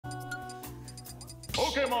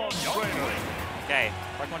Pokemon Trainer. Okay,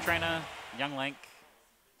 Pokemon Trainer, Young Link.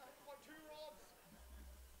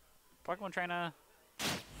 Pokemon Trainer.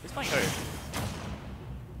 Who's playing who?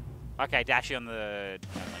 Okay, Dashie on the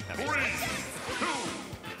Young Link. 3,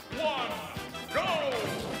 2, 1, go!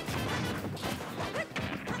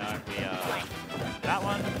 No, we that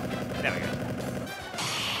one. There we go.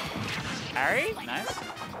 Harry, nice.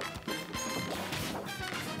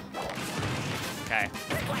 Okay.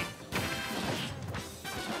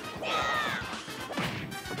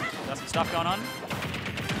 Got some stuff going on.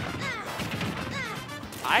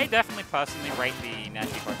 I definitely personally rate the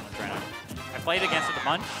Nadgay Pokemon Trainer. I played against it a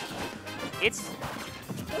bunch. It's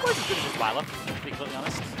almost as good as this Byleth, to be completely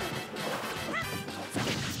honest.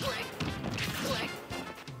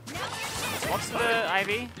 Swaps to the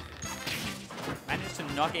Ivy. Manages to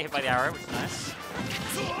not get hit by the arrow, which is nice.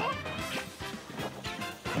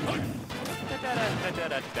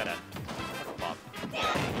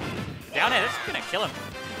 Down air, that's gonna kill him.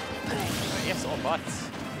 Yes, all butts.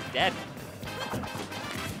 He's dead.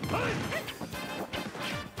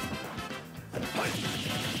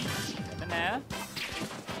 In there.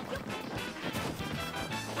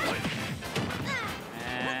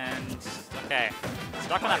 And okay.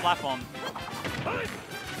 Stuck on that platform.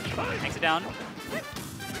 Takes it down.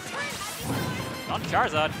 On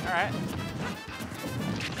Charizard, alright.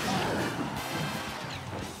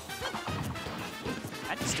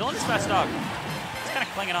 And he's still in his first dog. He's kind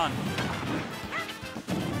of clinging on.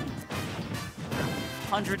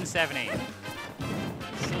 170.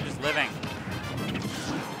 Still just living.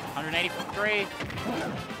 183.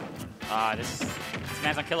 Ah, this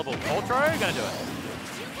man's unkillable. Ultra, gonna do it.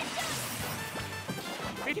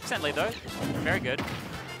 50% lead though. Very good.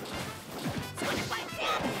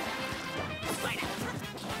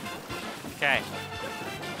 Okay.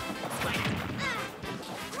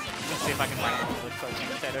 Let's see if I can rank the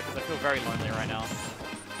commentator because I feel very lonely right now.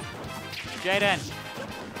 Jaden,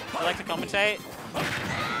 would you like to commentate?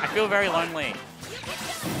 I feel very lonely.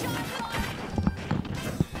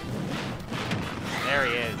 There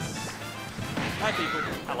he is. Hi people.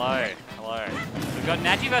 Hello. Hello. We've got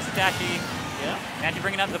Nadgay versus Dashie. Yeah. Nadgay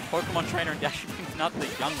bringing out the Pokemon Trainer and Dashie bringing out the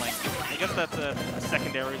Young Link. I guess that's a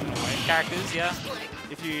secondary in a way. Characters, yeah.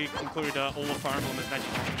 If you include all the Fire Emblem as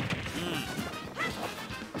Nadgay.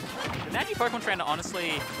 The Nadgay Pokemon Trainer,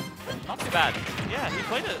 honestly, not too bad. Yeah, he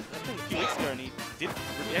played it, I think, a few weeks ago, and he did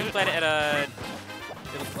really Yeah, he played it at a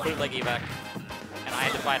bootleg EVAC, and I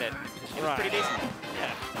had to fight it. It was pretty decent.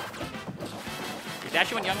 Yeah.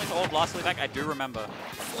 Dashie went Young Link to all Blast EVAC, I do remember.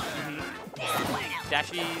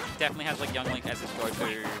 Dashie definitely has like Young Link as his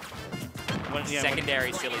go-to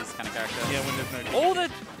secondary Silly's kind of character. Yeah, when there's no all the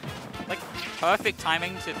like perfect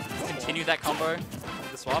timing to continue that combo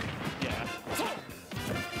with the swap. Yeah.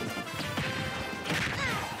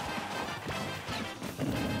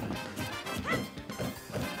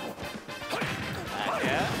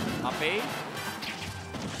 Yeah. Up B.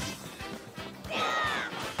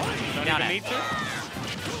 Don't Down even it. need to.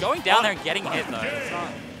 Going down there and getting hit though. It's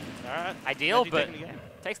not ideal, Nadgay but taking the game.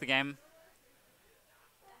 takes the game.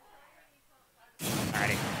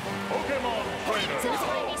 Alrighty. Pokemon Trainer.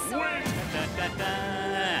 Win. Dun, dun,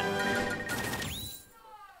 dun.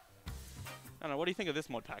 I don't know, what do you think of this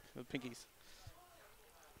mod pack, the Pinkies?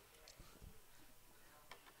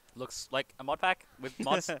 Looks like a mod pack with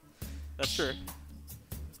mods. That's true.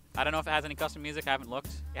 I don't know if it has any custom music. I haven't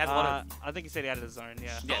looked. It has a lot of I think he said he added his own,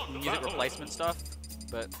 yeah. music replacement stuff,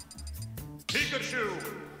 but Pikachu.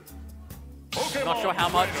 I'm not sure how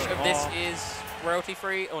much of this is royalty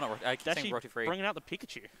free. Oh, not I keep saying royalty free. Bringing out the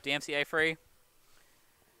Pikachu. DMCA free.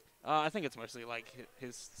 I think it's mostly like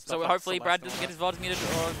his stuff. So like hopefully Celeste Brad and doesn't all get his VODs muted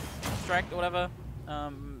or striked or whatever.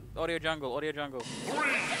 Audio jungle, audio jungle. 3,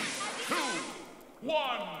 2,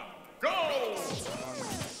 1, go!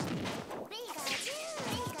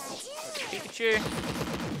 Pikachu.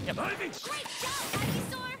 Yep.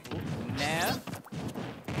 Now.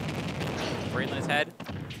 Breathe on his head.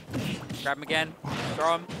 Grab him again.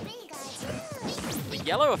 Throw him. The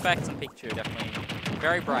yellow effects on Pikachu are definitely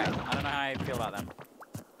very bright. I don't know how I feel about them.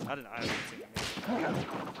 I don't know. I haven't seen them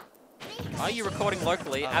yet. Are you recording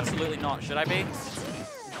locally? Absolutely not. Should I be?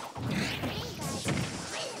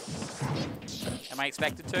 Am I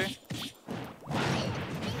expected to?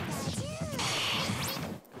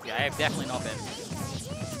 Yeah, I have definitely not been.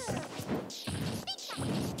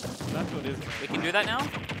 That's what it is. We can do that now?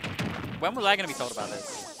 When was I going to be told about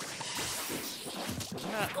this?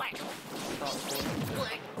 Isn't that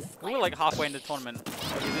We were like halfway into the tournament.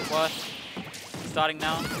 Is it worth starting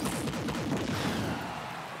now?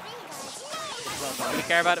 Do we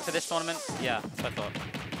care about it for this tournament? Yeah, that's what I thought.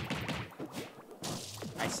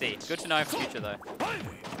 see. Good to know for future, though.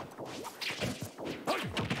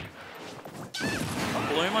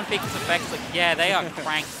 Bloom on Pika's effects, like, yeah, they are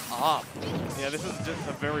cranked up. Yeah, this is just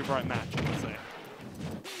a very bright match, I would say.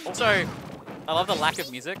 Also, I love the lack of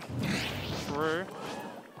music. True.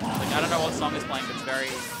 Like, I don't know what song is playing, but it's very...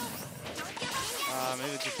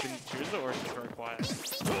 Maybe it just didn't choose it, or it's just very quiet.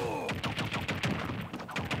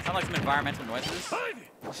 Sound like some environmental noises.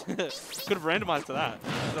 Could have randomized to that.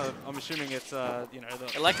 So I'm assuming it's, you know, the...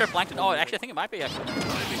 Electroplankton. Oh, actually, I think it might be, actually.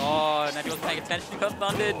 Oh, Nadgay wasn't paying attention. He got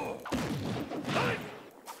thundered.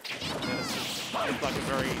 Yeah, it's like a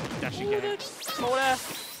very Dashie game.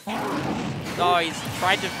 Oh, he's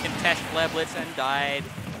tried to contest Flare Blitz and died.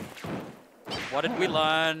 What did we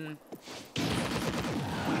learn?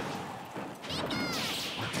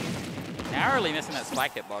 Narrowly missing that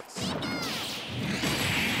spike hitbox.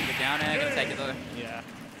 The down air, gonna take it though. Yeah.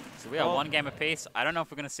 So we are one game apiece. I don't know if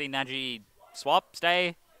we're gonna see Nadgay swap,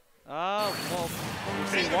 stay. Well, we'll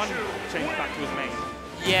see one change back to his main.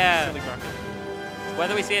 Yeah.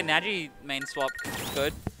 Whether we see a Nadgay main swap,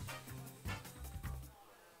 good.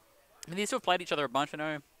 I mean, these two have played each other a bunch, I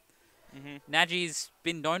know. Nadgay's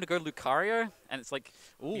been known to go Lucario, and it's like,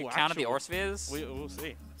 you counter the Aura Spheres. We'll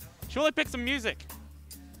see. Surely pick some music.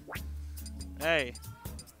 Hey.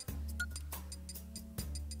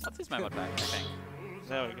 That's his mode back, I think.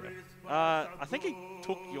 There we go. I think he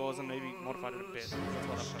took yours and maybe modified it a bit.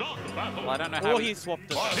 Well, I don't know how. Or he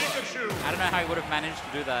swapped it. I don't know how he would have managed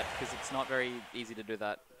to do that, because it's not very easy to do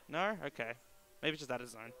that. No? Okay. Maybe just add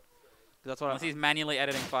his own. That's what Unless he's manually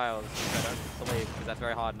editing files, which I don't believe, because that's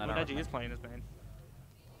very hard and I don't Nadgay is playing his main.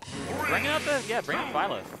 Bring out the, bring out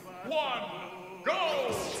Byleth. 1,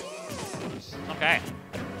 go! Okay.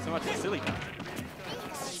 So much for SillyVac.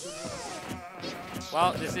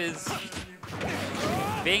 Well, this is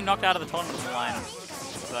being knocked out of the tournament line.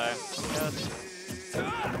 So,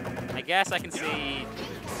 I guess I can see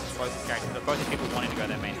both characters, both the people wanting to go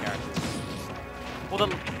their main characters. Well,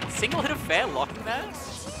 the single hit of fair locking there.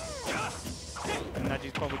 And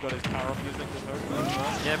Nadgay's probably got his power off music with her.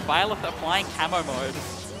 Yeah, Byleth applying camo mode.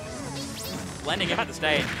 Blending into the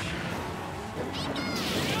stage.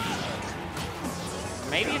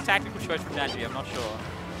 Maybe a tactical choice from Nadgay, I'm not sure.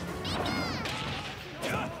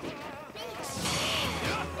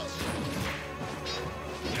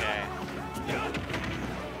 Okay.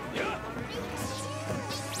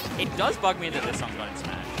 It does bug me that this song's not in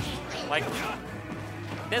Smash. Like,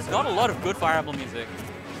 there's not a lot of good Fire Emblem music,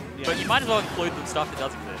 but you might as well include the stuff that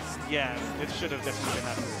does exist. Yeah, it should have definitely been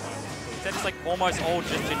that. Instead, it's like almost all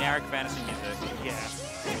just generic fantasy music. Yeah.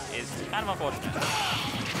 It's kind of unfortunate.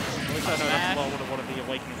 At least I know that's what the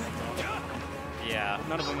Awakening ones are. Yeah.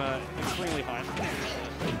 None of them are extremely high.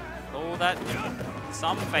 Oh, that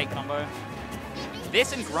some fake combo.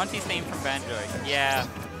 This and Grunty's theme from Banjo. Yeah.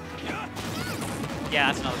 Yeah,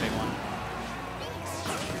 that's another big one.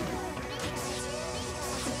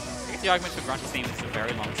 I guess the argument for Grunty's theme is it's a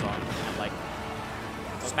very long song, and like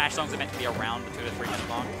Smash songs are meant to be around the 2 to 3 minute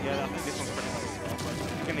mark. Yeah, I think this one's pretty long as well. But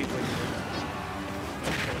you can easily do it.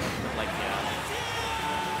 Like, yeah.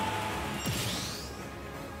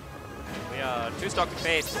 We are 2 stock to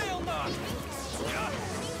face.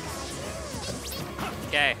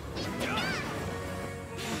 Okay.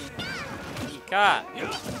 Pika.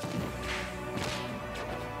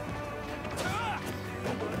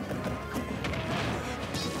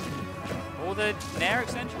 All the Nair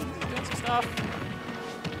extensions doing some stuff.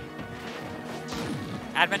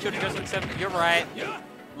 Adventure to go to 7. You're right.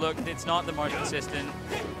 Look, it's not the most consistent.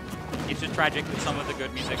 It's just tragic that some of the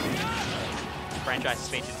good music franchise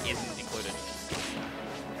suspension isn't included.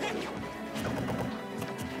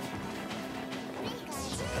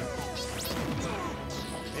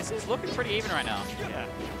 This is looking pretty even right now. Yeah.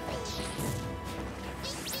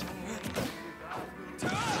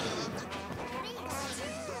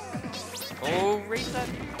 Oh, reach that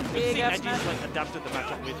big ass smash. Like adapted the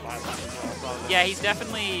matchup with Byleth as well. Yeah, he's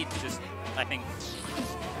definitely just, I think,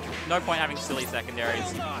 no point having silly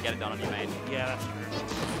secondaries. You can get it done on your main. Yeah, that's true.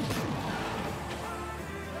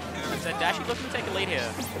 So Dashie looking to take a lead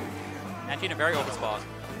here. Actually in a very awkward spot.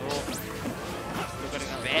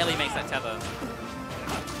 Barely makes that tether.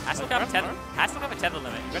 Has to look up a tether. Has to look up a tether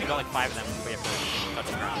limit. You've only got like 5 of them before you have to touch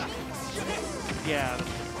the ground. Yeah.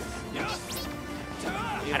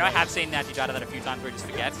 I know I have seen Nadgay die to that a few times where he just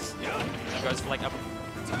forgets. And goes for like a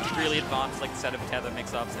really advanced like set of tether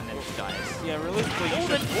mix-ups and then just dies. Yeah, realistically, you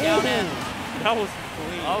should... That was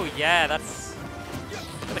clean. Oh yeah, that's...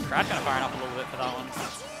 The crowd kind of firing up a little bit for that one.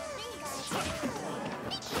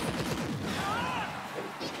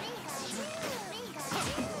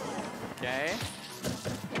 Okay.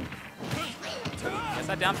 Guess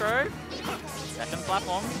that down throw. That's on the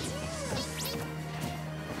platform.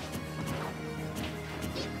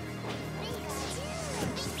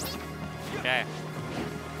 Okay.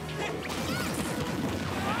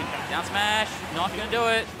 Down smash. Not gonna do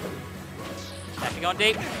it. Dashie going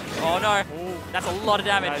deep. Oh no. Ooh. That's a lot of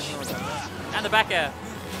damage. And the back air.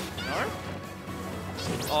 No?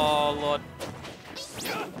 Oh lord.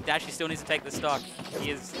 Dashie still needs to take the stock. He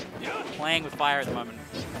is playing with fire at the moment.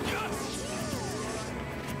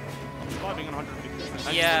 Surviving on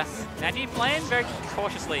 150%. Yeah. Nadgay playing very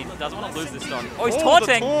cautiously. Doesn't want to lose this stock. Oh, he's The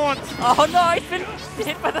taunting! taunt. Oh no, he's been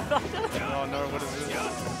hit by the thunder. Oh no, what is this?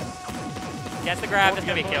 Gets the grab, that's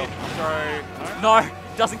gonna be a kill. Throw. No,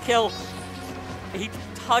 doesn't kill. He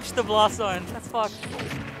touched the blast zone. That's fucked.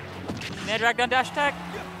 Nair drag down dash attack.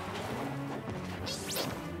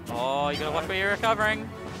 Oh, you gotta watch where you're recovering.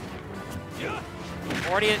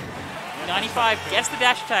 Already at 95. Gets the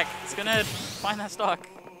dash attack. It's gonna find that stock.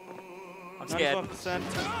 I'm scared. 91%.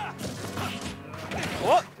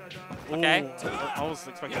 What? Okay. Ooh, I was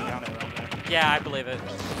expecting down air right there. Yeah, I believe it.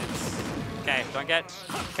 Okay, don't get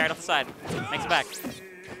carried off the side. Makes it back.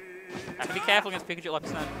 Have to be careful against Pikachu at left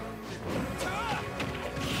percent.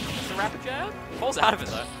 Just a rapid jab. Falls out of it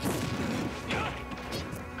though.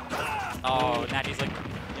 Oh, Nadgay's like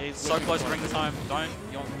so close to bring this home.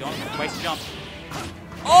 You don't waste a jump.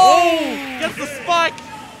 Oh! Gets the spike!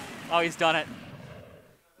 Oh, he's done it.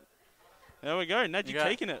 There we go, Nadgay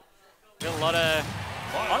taking it. Got a lot of,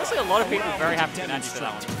 honestly, a lot of people very happy with Nadgay for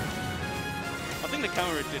that one. I think the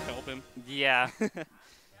camera did help him. Yeah.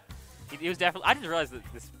 he was definitely, I didn't realize that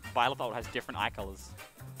this Byleth has different eye colors.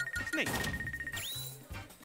 It's neat.